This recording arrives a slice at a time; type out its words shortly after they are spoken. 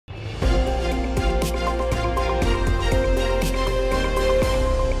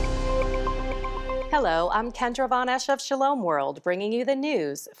Hello, I'm Kendra Von Esch of Shalom World, bringing you the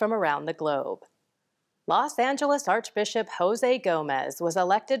news from around the globe. Los Angeles Archbishop Jose Gomez was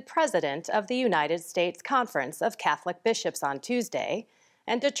elected president of the United States Conference of Catholic Bishops on Tuesday,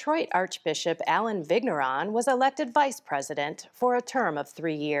 and Detroit Archbishop Allen Vigneron was elected vice president for a term of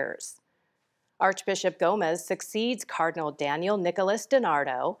 3 years. Archbishop Gomez succeeds Cardinal Daniel Nicholas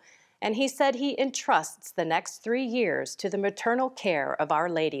DiNardo, and he said he entrusts the next 3 years to the maternal care of Our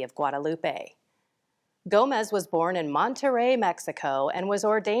Lady of Guadalupe. Gomez was born in Monterrey, Mexico, and was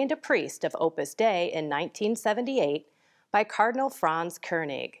ordained a priest of Opus Dei in 1978 by Cardinal Franz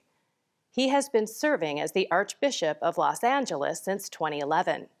König. He has been serving as the Archbishop of Los Angeles since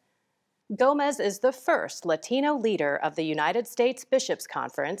 2011. Gomez is the first Latino leader of the United States Bishops'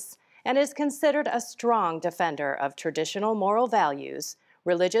 Conference and is considered a strong defender of traditional moral values,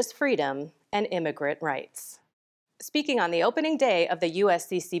 religious freedom, and immigrant rights. Speaking on the opening day of the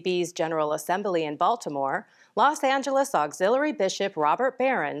USCCB's General Assembly in Baltimore, Los Angeles Auxiliary Bishop Robert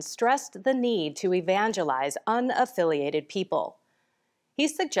Barron stressed the need to evangelize unaffiliated people. He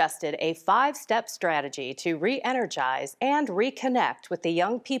suggested a 5-step strategy to re-energize and reconnect with the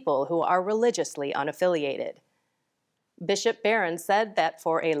young people who are religiously unaffiliated. Bishop Barron said that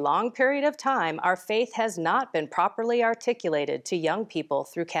for a long period of time, our faith has not been properly articulated to young people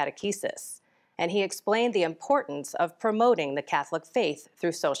through catechesis, and he explained the importance of promoting the Catholic faith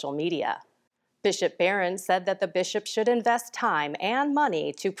through social media. Bishop Barron said that the bishop should invest time and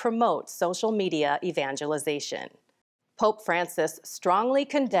money to promote social media evangelization. Pope Francis strongly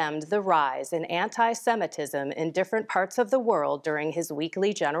condemned the rise in anti-Semitism in different parts of the world during his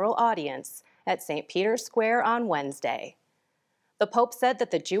weekly general audience at St. Peter's Square on Wednesday. The Pope said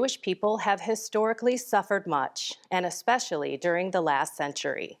that the Jewish people have historically suffered much, and especially during the last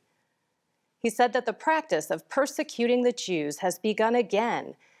century. He said that the practice of persecuting the Jews has begun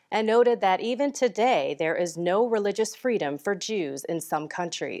again, and noted that even today there is no religious freedom for Jews in some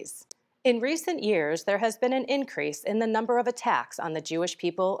countries. In recent years, there has been an increase in the number of attacks on the Jewish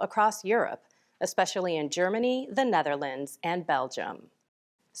people across Europe, especially in Germany, the Netherlands, and Belgium.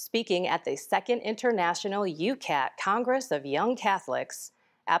 Speaking at the Second International UCAT Congress of Young Catholics,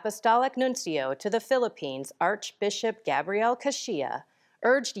 Apostolic Nuncio to the Philippines, Archbishop Gabriel Caxia,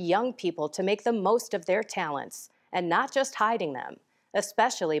 urged young people to make the most of their talents and not just hiding them,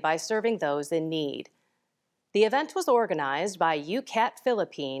 especially by serving those in need. The event was organized by UCAT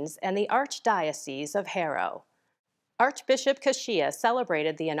Philippines and the Archdiocese of Haro. Archbishop Caxia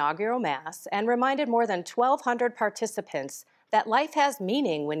celebrated the inaugural Mass and reminded more than 1,200 participants that life has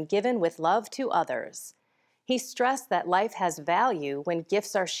meaning when given with love to others. He stressed that life has value when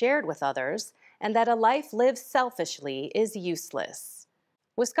gifts are shared with others, and that a life lived selfishly is useless.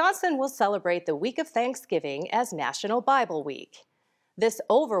 Wisconsin will celebrate the week of Thanksgiving as National Bible Week. This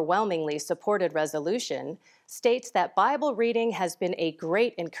overwhelmingly supported resolution states that Bible reading has been a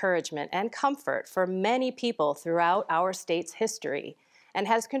great encouragement and comfort for many people throughout our state's history and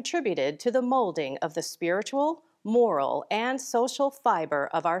has contributed to the molding of the spiritual, moral, and social fiber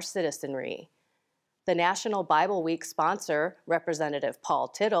of our citizenry. The National Bible Week sponsor, Representative Paul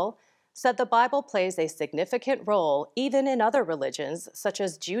Tittle, said the Bible plays a significant role even in other religions such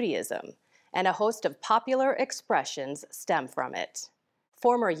as Judaism, and a host of popular expressions stem from it.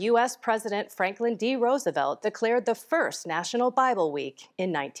 Former U.S. President Franklin D. Roosevelt declared the first National Bible Week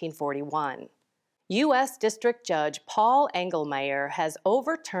in 1941. U.S. District Judge Paul Engelmeyer has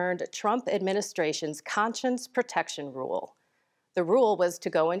overturned Trump administration's conscience protection rule. The rule was to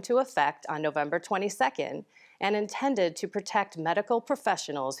go into effect on November 22nd and intended to protect medical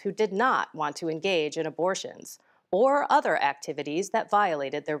professionals who did not want to engage in abortions or other activities that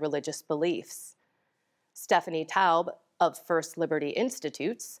violated their religious beliefs. Stephanie Taub of First Liberty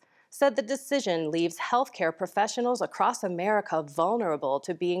Institutes said the decision leaves healthcare professionals across America vulnerable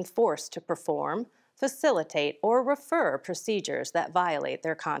to being forced to perform, facilitate, or refer procedures that violate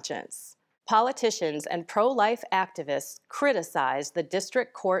their conscience. Politicians and pro-life activists criticized the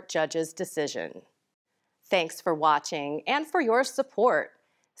district court judge's decision. Thanks for watching and for your support.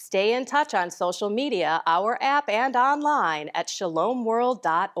 Stay in touch on social media, our app, and online at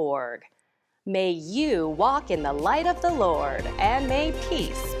shalomworld.org. May you walk in the light of the Lord, and may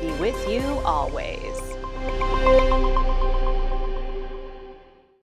peace be with you always.